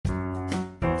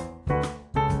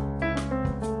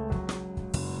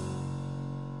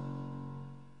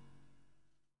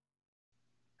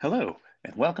Hello,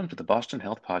 and welcome to the Boston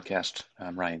Health Podcast.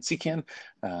 I'm Ryan Secan,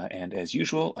 and as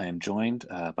usual, I am joined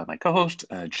by my co-host,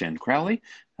 Jen Crowley.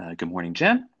 Good morning,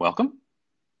 Jen. Welcome.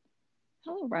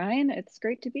 Hello, Ryan. It's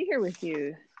great to be here with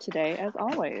you today, as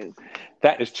always.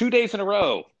 That is 2 days in a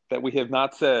row that we have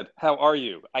not said, "How are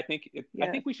you?" I think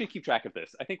Yes, we should keep track of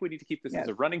this. I think we need to keep this as yes.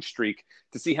 a running streak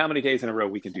to see how many days in a row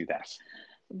we can do that.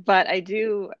 But I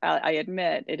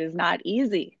admit, it is not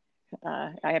easy.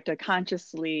 I have to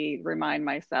consciously remind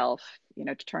myself,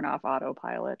 to turn off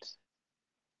autopilot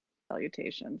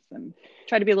salutations and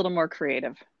try to be a little more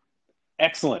creative.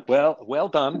 Excellent. Well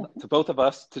done to both of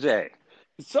us today.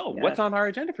 So, what's Yes. on our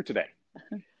agenda for today?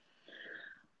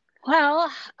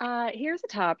 Well, here's a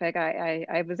topic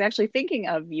I was actually thinking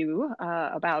of you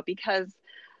about because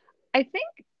I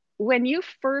think when you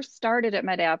first started at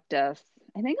MedAptus,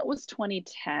 I think it was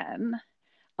 2010.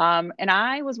 And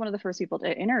I was one of the first people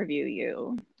to interview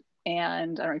you.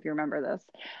 And I don't know if you remember this.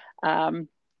 Um,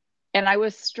 and I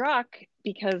was struck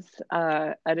because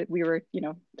we were,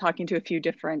 talking to a few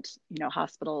different,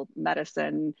 hospital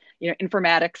medicine,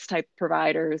 informatics type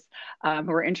providers who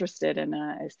were interested in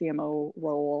a CMO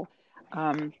role.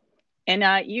 And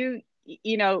you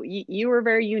were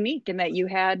very unique in that you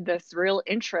had this real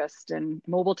interest in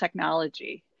mobile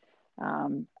technology.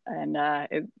 And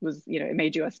it was, it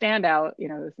made you a standout,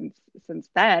 since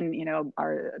then,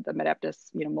 the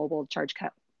Medaptus, mobile charge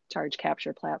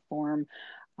capture platform,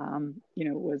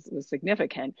 was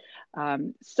significant.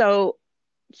 So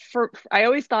I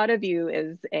always thought of you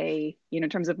as in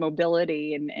terms of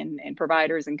mobility and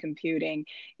providers and computing,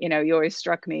 you always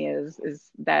struck me as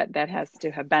that has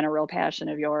to have been a real passion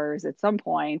of yours at some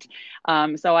point.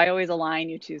 So I always align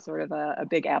you to sort of a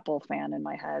big Apple fan in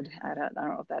my head. I don't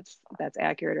know if that's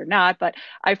accurate or not, but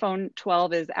iPhone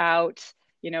 12 is out.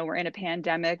 We're in a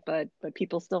pandemic, but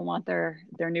people still want their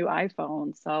new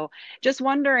iPhone. So just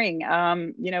wondering,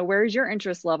 where's your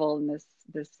interest level in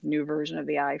this new version of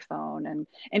the iPhone?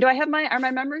 And are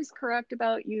my memories correct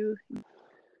about you?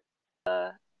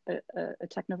 A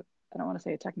techno, I don't want to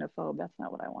say a technophobe. That's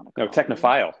not what I want to No, call you.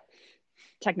 technophile.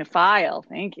 Technophile.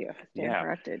 Thank you. Stand Yeah.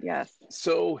 corrected. Yes.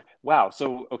 So wow.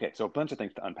 So okay. So a bunch of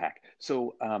things to unpack.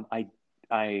 So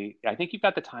I think you've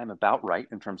got the time about right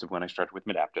in terms of when I started with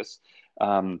Medaptus.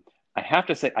 I have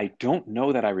to say I don't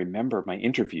know that I remember my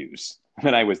interviews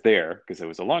when I was there because it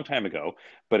was a long time ago.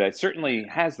 But it certainly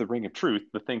has the ring of truth,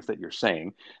 the things that you're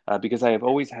saying, because I have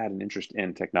always had an interest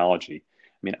in technology.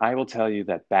 I mean, I will tell you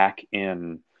that back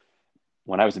in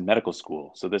when I was in medical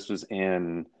school, so this was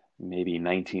in maybe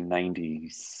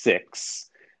 1996,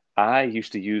 I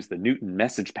used to use the Newton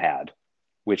message pad,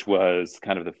 which was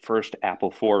kind of the first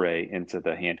Apple foray into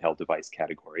the handheld device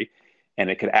category. And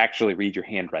it could actually read your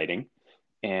handwriting.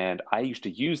 And I used to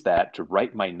use that to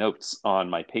write my notes on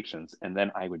my patients. And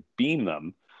then I would beam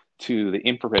them to the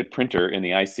infrared printer in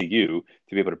the ICU to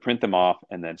be able to print them off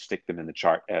and then stick them in the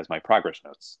chart as my progress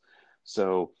notes.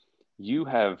 So you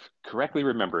have correctly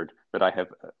remembered that I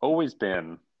have always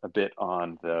been a bit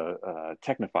on the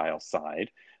technophile side.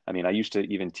 I mean, I used to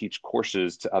even teach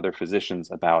courses to other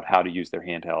physicians about how to use their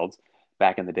handhelds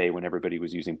back in the day when everybody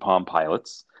was using Palm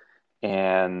Pilots.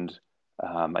 And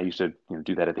I used to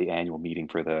do that at the annual meeting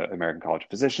for the American College of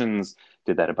Physicians,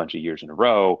 did that a bunch of years in a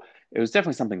row. It was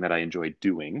definitely something that I enjoyed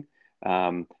doing.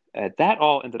 That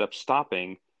all ended up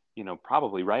stopping,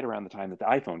 probably right around the time that the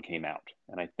iPhone came out.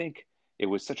 And I think it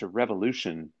was such a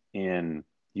revolution in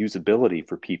usability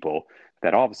for people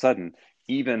that all of a sudden,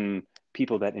 even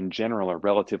people that in general are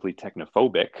relatively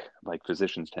technophobic, like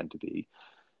physicians tend to be,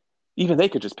 even they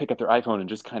could just pick up their iPhone and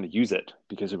just kind of use it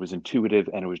because it was intuitive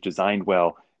and it was designed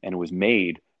well and it was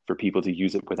made for people to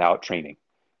use it without training.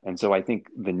 And so I think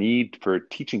the need for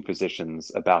teaching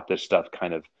physicians about this stuff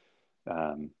kind of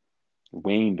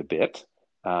waned a bit.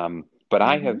 But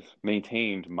I Mm-hmm. have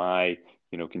maintained my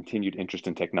continued interest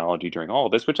in technology during all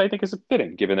of this, which I think is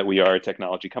fitting, given that we are a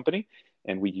technology company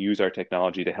and we use our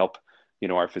technology to help,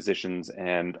 our physicians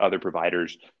and other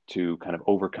providers to kind of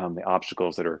overcome the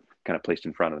obstacles that are kind of placed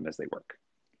in front of them as they work.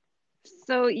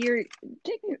 So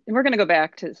we're going to go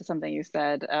back to something you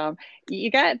said.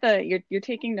 You got you're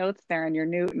taking notes there on your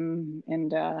Newton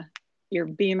and you're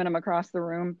beaming them across the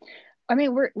room. I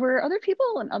mean, were other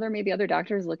people and maybe other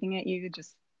doctors looking at you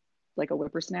just like a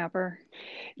whippersnapper? I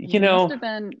You mean, it know,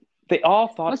 they all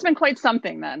thought, must have been quite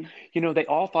something then, they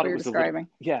all thought what it you're was a little, describing.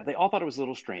 yeah, they all thought it was a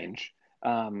little strange.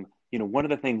 One of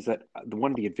the things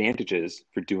one of the advantages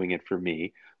for doing it for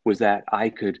me was that I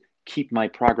could keep my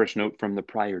progress note from the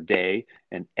prior day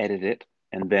and edit it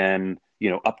and then,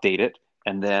 update it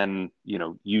and then,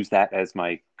 use that as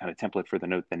my kind of template for the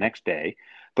note the next day.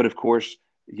 But of course,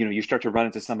 you start to run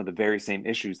into some of the very same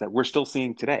issues that we're still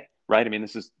seeing today, right? I mean,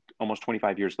 this is almost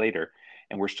 25 years later,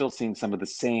 and we're still seeing some of the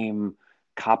same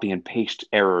copy and paste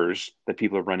errors that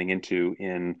people are running into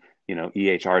in,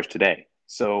 EHRs today.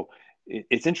 So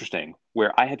it's interesting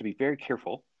where I had to be very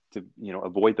careful to,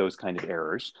 avoid those kind of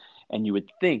errors. And you would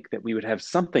think that we would have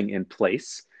something in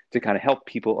place to kind of help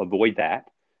people avoid that.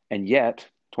 And yet,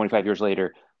 25 years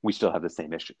later, we still have the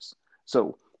same issues.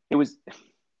 So it was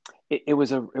it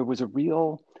was a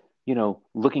real,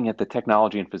 looking at the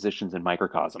technology and physicians in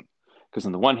microcosm. Because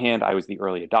on the one hand, I was the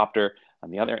early adopter. On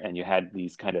the other, and you had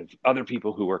these kind of other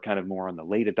people who were kind of more on the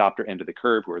late adopter end of the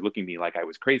curve, who were looking at me like I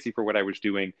was crazy for what I was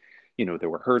doing. There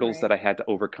were hurdles that Right. I had to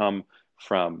overcome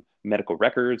from medical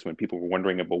records when people were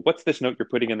wondering, well, what's this note you're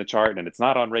putting in the chart? And it's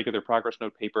not on regular progress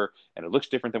note paper, and it looks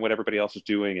different than what everybody else is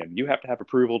doing, and you have to have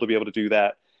approval to be able to do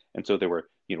that. And so there were,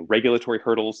 regulatory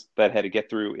hurdles that had to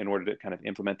get through in order to kind of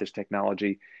implement this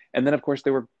technology. And then, of course,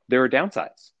 there were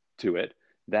downsides to it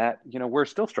that, we're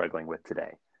still struggling with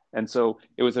today. And so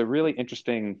it was a really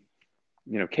interesting,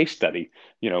 case study,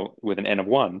 with an N of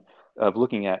one, of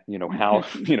looking at, how,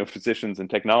 physicians and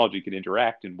technology could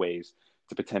interact in ways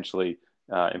to potentially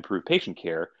improve patient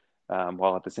care,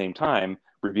 while at the same time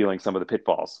revealing some of the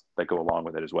pitfalls that go along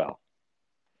with it as well.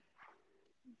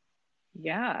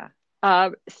 Yeah.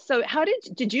 So how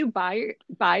did you buy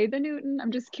the Newton?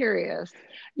 I'm just curious.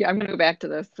 Yeah, I'm gonna go back to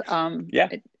this. Yeah.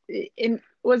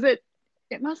 Was it?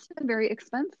 It must have been very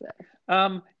expensive.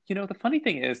 The funny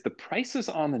thing is the prices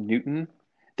on the Newton,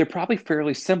 they're probably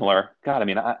fairly similar. God, I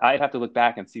mean, I'd have to look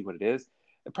back and see what it is.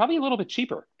 Probably a little bit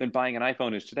cheaper than buying an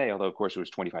iPhone is today, although of course it was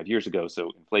 25 years ago, so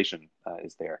inflation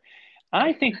is there.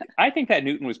 I think that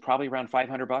Newton was probably around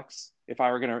 $500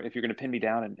 if you're gonna pin me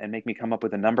down and make me come up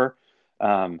with a number.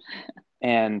 Um,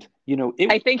 and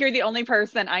I think you're the only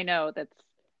person I know that's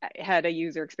had a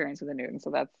user experience with a Newton, so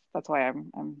that's why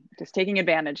I'm just taking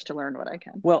advantage to learn what I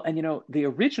can. well, and the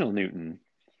original Newton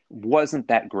wasn't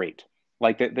that great.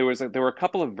 Like there were a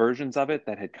couple of versions of it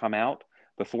that had come out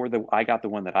before I got the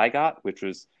one that I got, which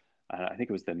was I think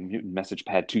it was the Newton Message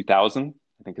Pad 2000.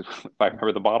 I think if I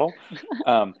remember the model,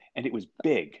 and it was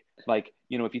big. Like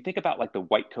if you think about like the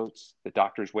white coats that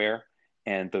doctors wear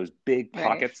and those big Right.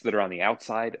 pockets that are on the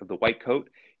outside of the white coat,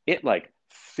 it like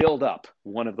filled up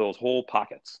one of those whole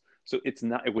pockets. So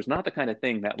it was not the kind of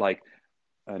thing that like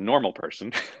a normal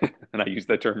person, and I use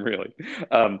that term really,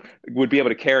 would be able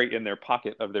to carry in their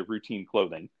pocket of their routine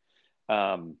clothing.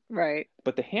 Um, Right.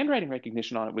 but the handwriting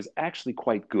recognition on it was actually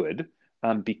quite good,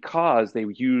 because they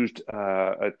used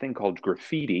a thing called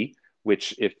graffiti,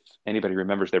 which, if anybody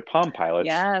remembers their Palm Pilots,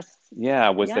 Yes. yeah,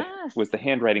 was the Yes. was the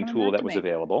handwriting Coming tool back that to was me.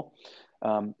 available.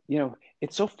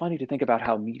 It's so funny to think about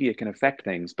how media can affect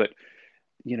things, but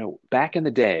back in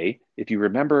the day, if you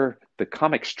remember the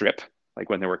comic strip, like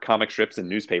when there were comic strips in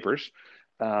newspapers,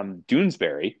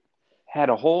 Doonesbury had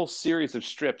a whole series of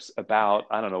strips about,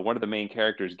 I don't know, one of the main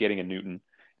characters getting a Newton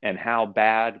and how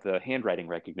bad the handwriting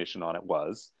recognition on it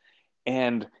was.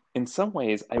 And in some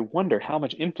ways, I wonder how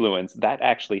much influence that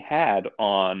actually had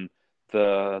on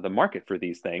the market for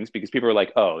these things, because people are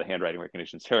like, oh, the handwriting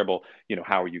recognition is terrible.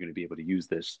 How are you going to be able to use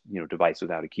this, device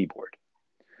without a keyboard?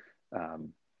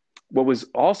 Um, what was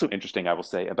also interesting, I will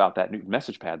say, about that Newton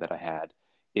message pad that I had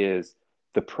is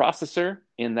the processor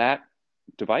in that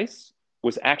device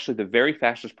was actually the very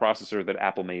fastest processor that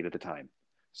Apple made at the time.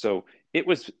 So it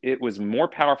was more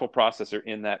powerful processor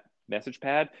in that message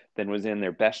pad than was in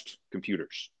their best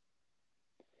computers.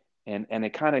 And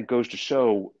it kind of goes to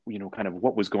show, kind of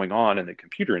what was going on in the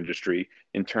computer industry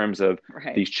in terms of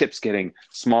Right. these chips getting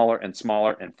smaller and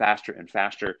smaller and faster and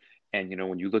faster. And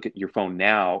when you look at your phone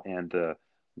now and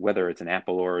whether it's an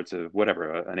Apple or it's a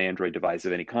whatever, an Android device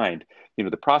of any kind,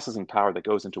 the processing power that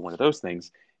goes into one of those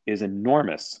things is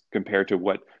enormous compared to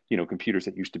what, computers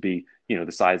that used to be,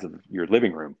 the size of your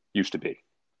living room used to be.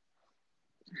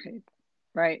 Right.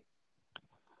 Right.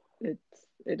 It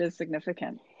is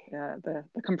significant. The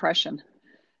compression,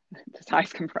 the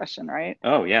size compression, right?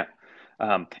 Oh yeah.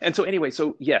 And so anyway,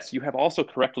 so yes, you have also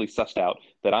correctly sussed out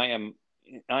that I am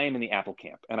in the Apple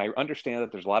camp, and I understand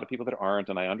that there's a lot of people that aren't,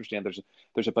 and I understand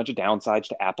there's a bunch of downsides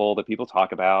to Apple that people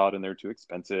talk about, and they're too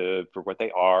expensive for what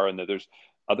they are, and that there's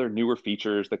other newer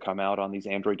features that come out on these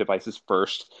Android devices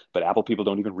first, but Apple people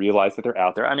don't even realize that they're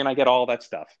out there. I mean, I get all that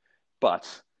stuff, but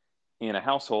in a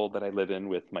household that I live in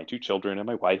with my two children and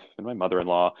my wife and my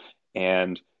mother-in-law.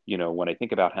 And, when I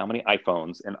think about how many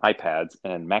iPhones and iPads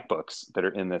and MacBooks that are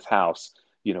in this house,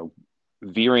 you know,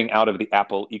 veering out of the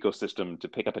Apple ecosystem to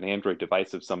pick up an Android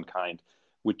device of some kind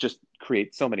would just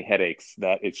create so many headaches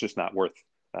that it's just not worth,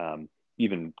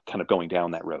 even kind of going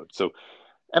down that road. So,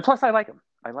 and plus, I like them.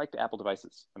 I like the Apple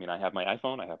devices. I mean, I have my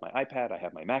iPhone, I have my iPad, I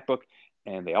have my MacBook,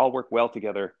 and they all work well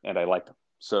together, and I like them.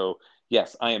 So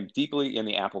yes, I am deeply in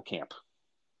the Apple camp.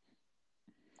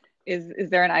 Is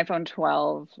there an iPhone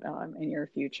 12 in your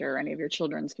future, any of your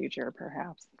children's future,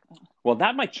 perhaps? Well,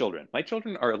 not my children. My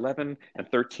children are 11 and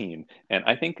 13, and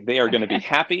I think they are going to be Okay.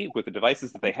 happy with the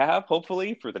devices that they have,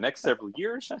 hopefully, for the next several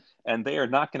years. And they are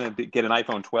not going to get an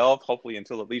iPhone 12, hopefully,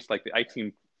 until at least like the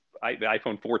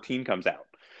iPhone 14 comes out.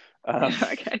 Um,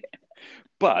 Okay.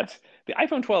 but the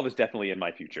iPhone 12 is definitely in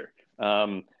my future.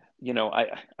 You know,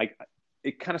 I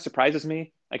it kind of surprises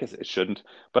me. I guess it shouldn't,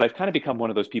 but I've kind of become one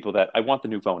of those people that I want the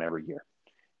new phone every year.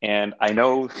 And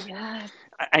Yes,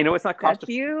 I know it's not that's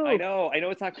you. I know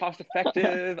it's not cost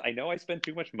effective. I know I spend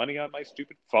too much money on my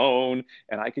stupid phone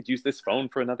and I could use this phone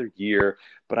for another year,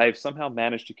 but I've somehow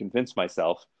managed to convince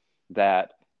myself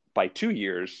that by 2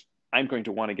 years I'm going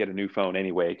to want to get a new phone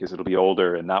anyway because it'll be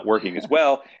older and not working as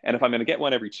well. And if I'm going to get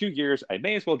one every 2 years, I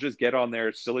may as well just get on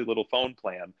their silly little phone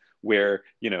plan where,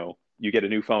 you get a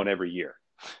new phone every year.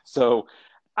 So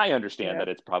I understand Yeah. that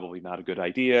it's probably not a good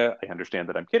idea. I understand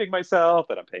that I'm kidding myself,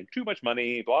 that I'm paying too much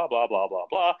money, blah, blah, blah, blah,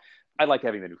 blah. I like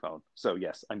having the new phone. So,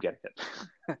 yes, I'm getting it.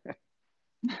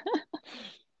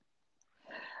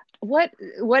 What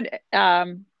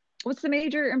what's the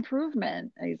major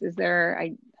improvement? Is there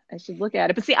I should look at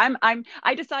it. But see,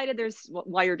 I decided there's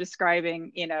while you're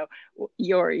describing,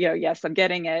 yes, I'm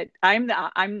getting it. I'm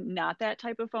not that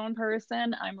type of phone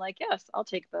person. I'm like, yes, I'll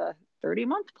take the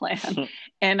 30-month plan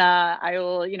and I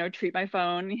will, treat my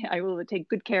phone. I will take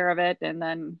good care of it. And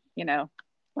then,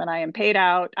 when I am paid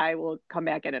out, I will come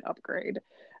back and an upgrade.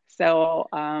 So,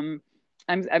 I'm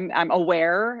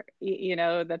aware,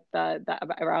 that the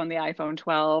around the iPhone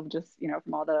 12, just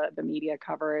from all the media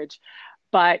coverage,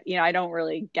 but I don't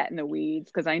really get in the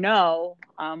weeds because I know,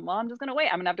 well, I'm just gonna wait.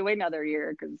 I'm gonna have to wait another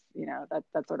year because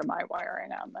that's sort of my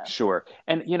wiring on this. Sure.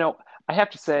 And, I have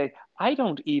to say, I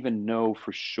don't even know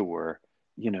for sure,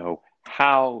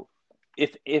 how,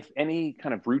 if any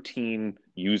kind of routine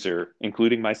user,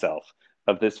 including myself,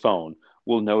 of this phone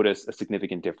will notice a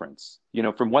significant difference.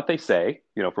 From what they say,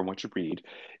 from what you read,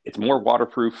 it's more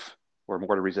waterproof or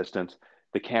water resistant.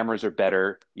 The cameras are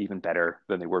better, even better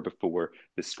than they were before.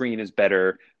 The screen is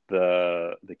better.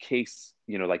 The case,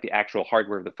 like the actual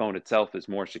hardware of the phone itself is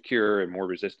more secure and more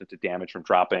resistant to damage from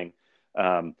dropping.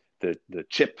 The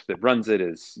chip that runs it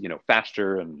is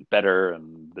faster and better,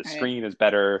 and the All right. screen is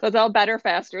better. So it's all better,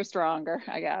 faster, stronger.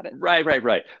 I got it. Right, right,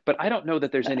 right. But I don't know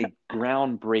that there's any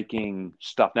groundbreaking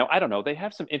stuff. Now, I don't know. They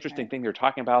have some All interesting right. thing they're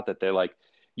talking about that they're like,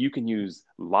 you can use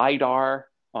LiDAR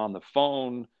on the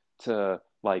phone to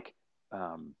like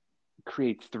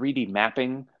create 3D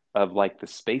mapping of like the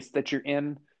space that you're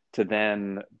in to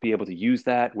then be able to use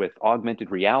that with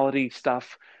augmented reality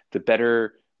stuff to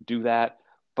better do that.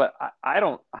 But I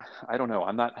don't know.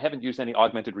 I haven't used any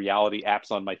augmented reality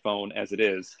apps on my phone as it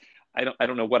is. I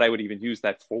don't know what I would even use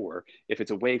that for. If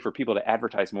it's a way for people to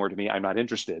advertise more to me, I'm not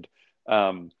interested.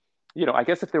 Um, I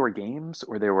guess if there were games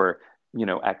or there were,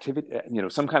 activity,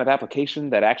 some kind of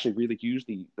application that actually really used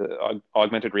the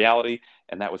augmented reality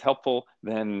and that was helpful,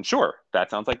 then sure, that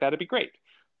sounds like that'd be great.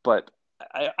 But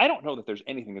I don't know that there's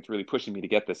anything that's really pushing me to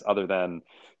get this other than,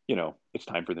 it's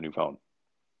time for the new phone.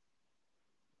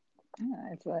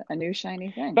 Yeah, it's a new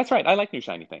shiny thing. That's right. I like new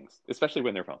shiny things, especially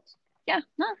when they're phones. Yeah,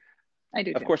 no, I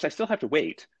do Of too. course, I still have to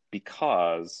wait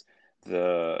because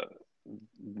the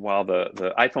while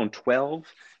the iPhone 12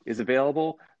 is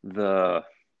available, the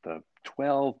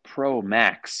 12 Pro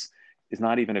Max is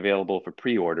not even available for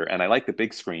pre-order. And I like the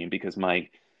big screen because my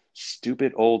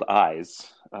stupid old eyes,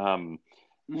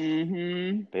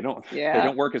 Mm-hmm. they don't they Yeah.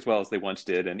 don't work as well as they once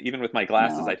did. And even with my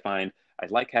glasses, I No. find I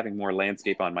like having more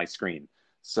landscape on my screen.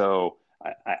 So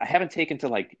I haven't taken to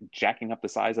like jacking up the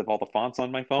size of all the fonts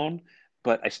on my phone,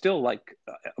 but I still like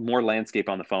more landscape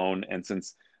on the phone. And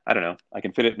since I don't know, I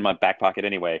can fit it in my back pocket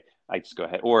anyway, I just go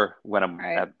ahead. Or when I'm All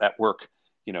right. at work,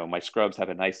 my scrubs have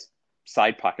a nice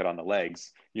side pocket on the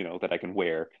legs, that I can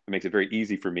wear. It makes it very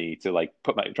easy for me to like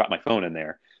drop my phone in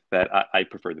there. That I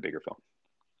prefer the bigger phone.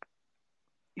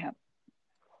 Yeah.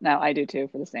 No, I do too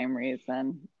for the same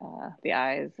reason. The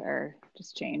eyes are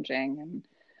just changing,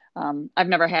 and I've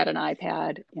never had an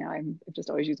iPad. I've just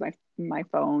always used my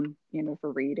phone,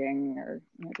 for reading or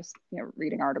just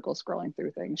reading articles, scrolling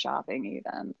through things, shopping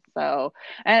even. So,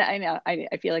 and I know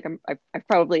I feel like I've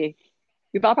probably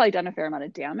we've all probably done a fair amount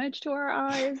of damage to our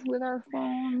eyes with our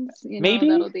phones. Maybe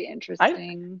That'll be I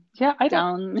interesting yeah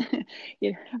down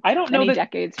you know, I don't know many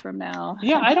that decades from now.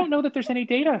 yeah I don't know that there's any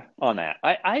data on that.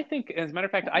 I think as a matter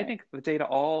of fact I Right. think the data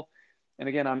all and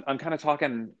again, I'm kind of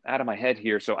talking out of my head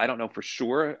here, so I don't know for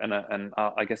sure, and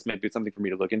I guess maybe it's something for me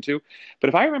to look into. But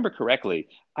if I remember correctly,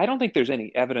 I don't think there's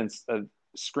any evidence of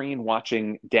screen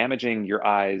watching damaging your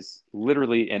eyes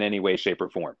literally in any way, shape, or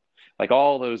form. Like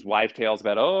all those wives' tales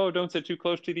about, oh, don't sit too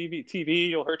close to the TV,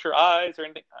 you'll hurt your eyes or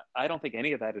anything. I don't think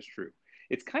any of that is true.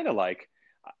 It's kind of like,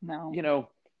 No. you know,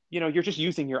 you're just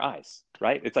using your eyes,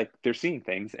 right? It's like they're seeing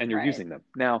things and you're Right. using them.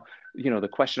 Now, the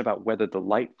question about whether the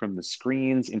light from the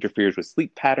screens interferes with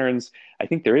sleep patterns, I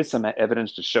think there is some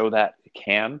evidence to show that it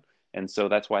can. And so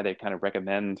that's why they kind of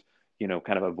recommend,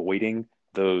 kind of avoiding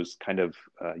those kind of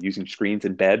using screens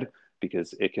in bed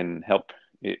because it can help,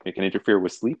 it can interfere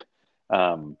with sleep.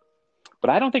 Um, but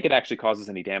I don't think it actually causes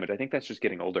any damage. I think that's just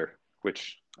getting older,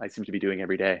 which I seem to be doing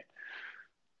every day.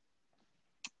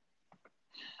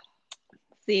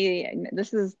 See,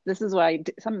 this is why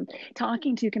some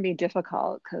talking to can be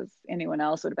difficult because anyone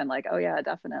else would have been like, "Oh yeah,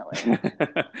 definitely."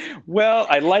 Well,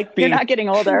 I like You're being not getting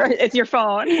older. It's your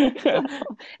phone. So,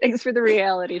 thanks for the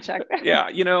reality check there.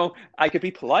 yeah, I could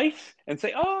be polite and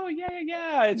say, "Oh, yeah, yeah,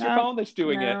 yeah, it's your No, phone that's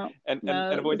doing it," no, and no.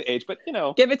 avoid Just the age. But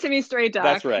give it to me straight,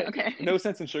 that's doc. right. Okay. No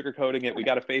sense in sugarcoating it. We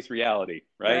got to face reality,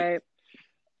 right? Right.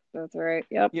 That's right.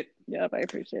 Yep. You, Yep. I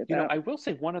appreciate that. I will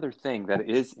say one other thing that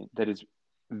is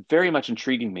very much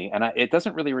intriguing me, and it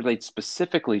doesn't really relate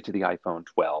specifically to the iPhone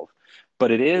 12,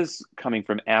 but it is coming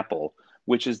from Apple,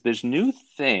 which is this new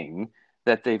thing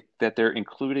that they're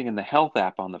including in the health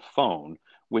app on the phone,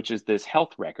 which is this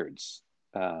health records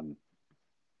um,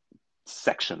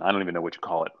 section. I don't even know what you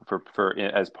call it for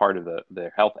as part of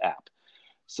the health app.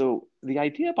 So the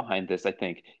idea behind this, I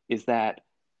think, is that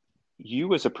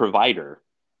you as a provider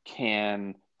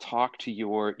can talk to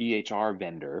your EHR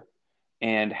vendor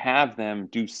and have them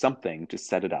do something to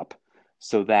set it up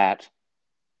so that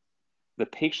the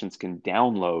patients can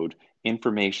download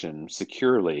information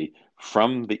securely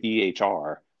from the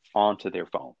EHR onto their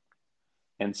phone.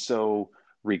 And so,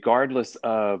 regardless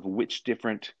of which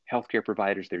different healthcare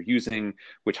providers they're using,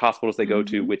 which hospitals they go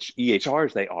to, Hmm. which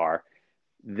EHRs they are,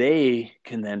 they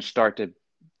can then start to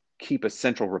keep a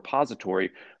central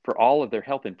repository for all of their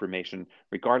health information,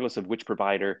 regardless of which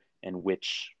provider and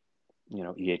which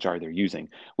EHR they're using,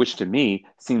 which to me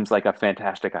seems like a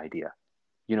fantastic idea.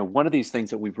 One of these things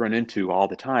that we've run into all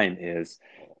the time is,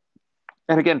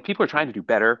 and again, people are trying to do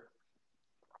better,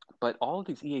 but all of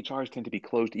these EHRs tend to be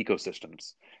closed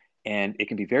ecosystems. And it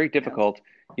can be very Yep. difficult,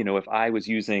 if I was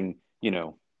using,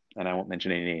 and I won't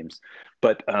mention any names,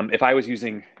 but if I was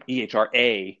using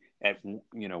EHRA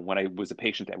when I was a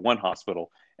patient at one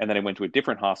hospital, and then I went to a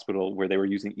different hospital where they were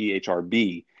using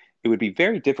EHRB, it would be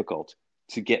very difficult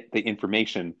to get the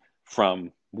information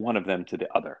from one of them to the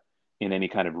other in any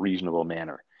kind of reasonable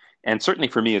manner. And certainly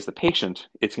for me as the patient,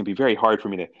 it's going to be very hard for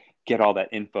me to get all that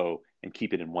info and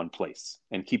keep it in one place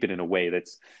and keep it in a way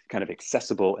that's kind of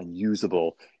accessible and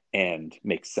usable and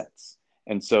makes sense.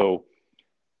 And so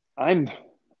I'm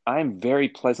I'm very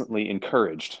pleasantly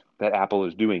encouraged that Apple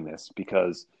is doing this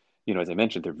because, as I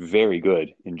mentioned, they're very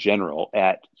good in general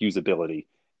at usability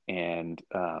and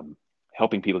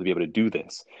helping people to be able to do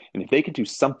this. And if they could do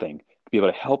something to be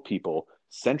able to help people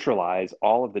centralize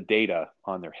all of the data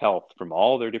on their health from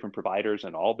all their different providers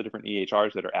and all the different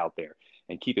EHRs that are out there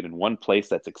and keep it in one place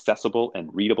that's accessible and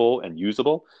readable and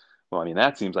usable, well, I mean,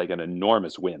 that seems like an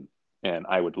enormous win. And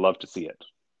I would love to see it.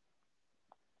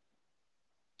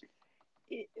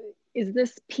 Is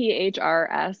this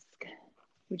PHR-esque?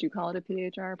 Would you call it a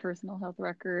PHR, personal health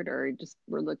record, or just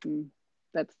we're looking?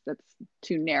 That's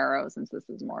too narrow since this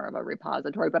is more of a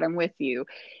repository. But I'm with you.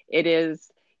 It is.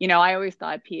 I always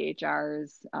thought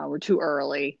PHRs were too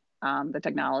early. The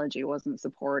technology wasn't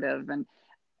supportive, and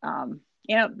um,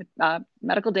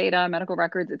 medical data, medical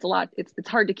records. It's a lot. It's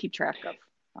hard to keep track of.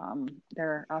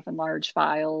 They're often large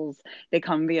files. They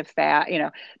come via fat.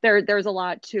 There's a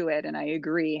lot to it, and I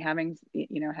agree. Having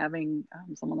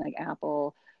someone like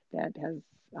Apple that has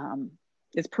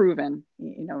is proven,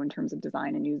 in terms of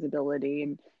design and usability,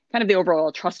 and kind of the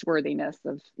overall trustworthiness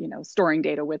of storing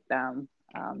data with them.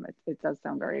 It does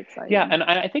sound very Yeah, exciting. and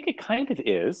I think it kind of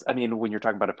is. I mean, when you're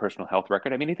talking about a personal health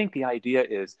record, I mean, I think the idea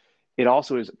is it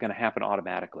also is going to happen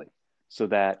automatically so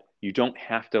that you don't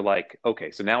have to like,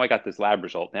 okay, so now I got this lab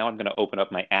result. Now I'm going to open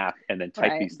up my app and then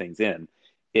type Right. these things in.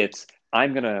 It's,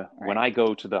 I'm going to, when Right. I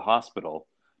go to the hospital,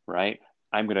 right,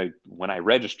 I'm going to, when I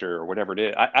register or whatever it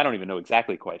is, I don't even know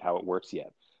exactly quite how it works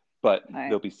yet, but Right.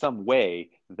 there'll be some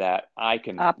way that I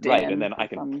can, Opt right, and in then I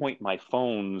for can some. point my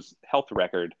phone's health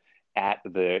record at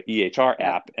the EHR Yep.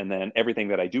 app, and then everything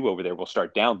that I do over there will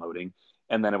start downloading,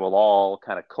 and then it will all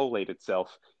kind of collate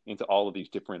itself into all of these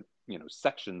different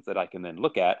sections that I can then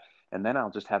look at. And then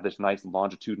I'll just have this nice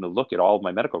longitudinal look at all of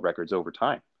my medical records over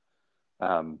time.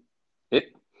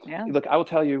 It Yeah. Look, I will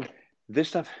tell you, this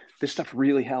stuff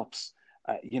really helps.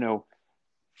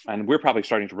 And we're probably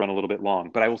starting to run a little bit long,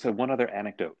 but I will say one other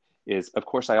anecdote is, of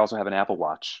course, I also have an Apple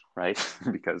Watch, right?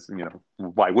 Because,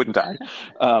 why wouldn't I?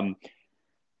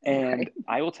 And Right.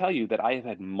 I will tell you that I have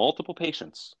had multiple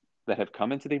patients that have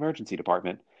come into the emergency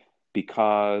department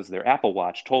because their Apple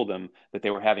Watch told them that they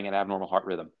were having an abnormal heart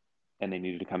rhythm and they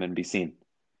needed to come in and be seen.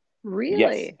 Yes.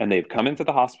 Really? And they've come into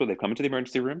the hospital, they've come into the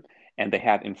emergency room, and they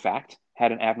have, in fact,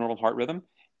 had an abnormal heart rhythm,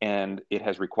 and it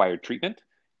has required treatment.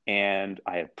 And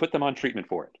I have put them on treatment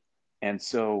for it. And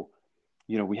so,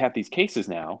 we have these cases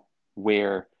now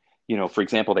where, for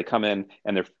example, they come in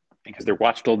and because their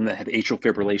watch told them they had atrial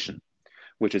fibrillation,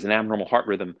 which is an abnormal heart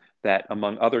rhythm that,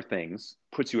 among other things,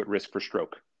 puts you at risk for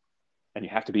stroke. And you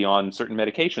have to be on certain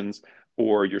medications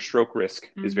or your stroke risk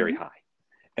is very high.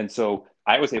 And so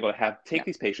I was able to take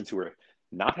these patients who were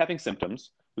not having symptoms,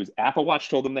 whose Apple Watch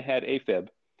told them they had AFib,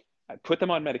 I put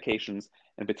them on medications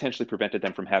and potentially prevented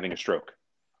them from having a stroke.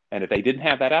 And if they didn't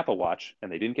have that Apple Watch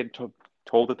and they didn't get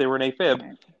told that they were an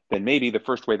AFib, then maybe the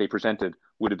first way they presented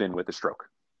would have been with a stroke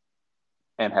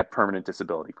and had permanent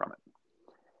disability from it.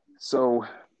 So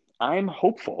I'm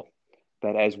hopeful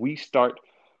that as we start,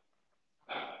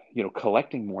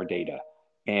 collecting more data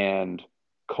and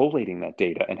collating that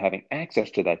data and having access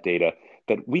to that data,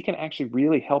 that we can actually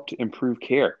really help to improve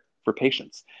care for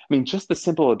patients. I mean, just the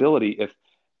simple ability, if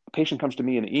a patient comes to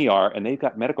me in the ER and they've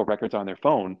got medical records on their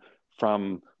phone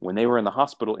from when they were in the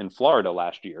hospital in Florida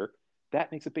last year,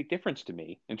 that makes a big difference to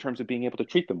me in terms of being able to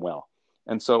treat them well.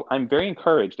 And so I'm very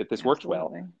encouraged that this works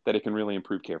well, that it can really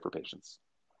improve care for patients.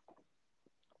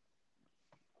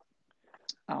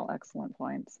 All excellent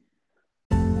points.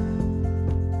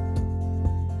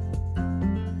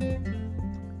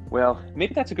 Well,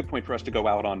 maybe that's a good point for us to go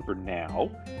out on for now.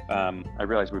 I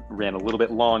realize we ran a little bit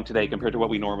long today compared to what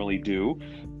we normally do,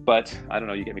 but I don't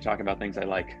know, you get me talking about things I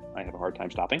like. I have a hard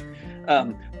time stopping.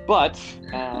 But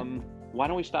why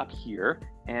don't we stop here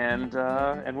and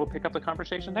we'll pick up the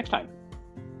conversation next time.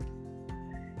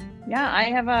 Yeah, I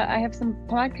have some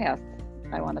podcasts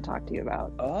I want to talk to you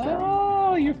about.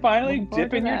 Oh, you're finally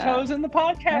dipping your toes in the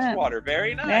podcast water.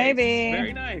 Very nice. Maybe.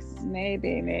 Very nice.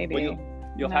 Maybe. Well,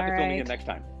 you'll have to fill me in next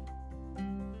time.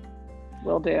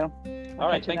 Will do. All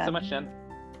right. Thanks so much, Jen.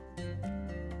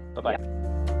 Bye-bye. Yep.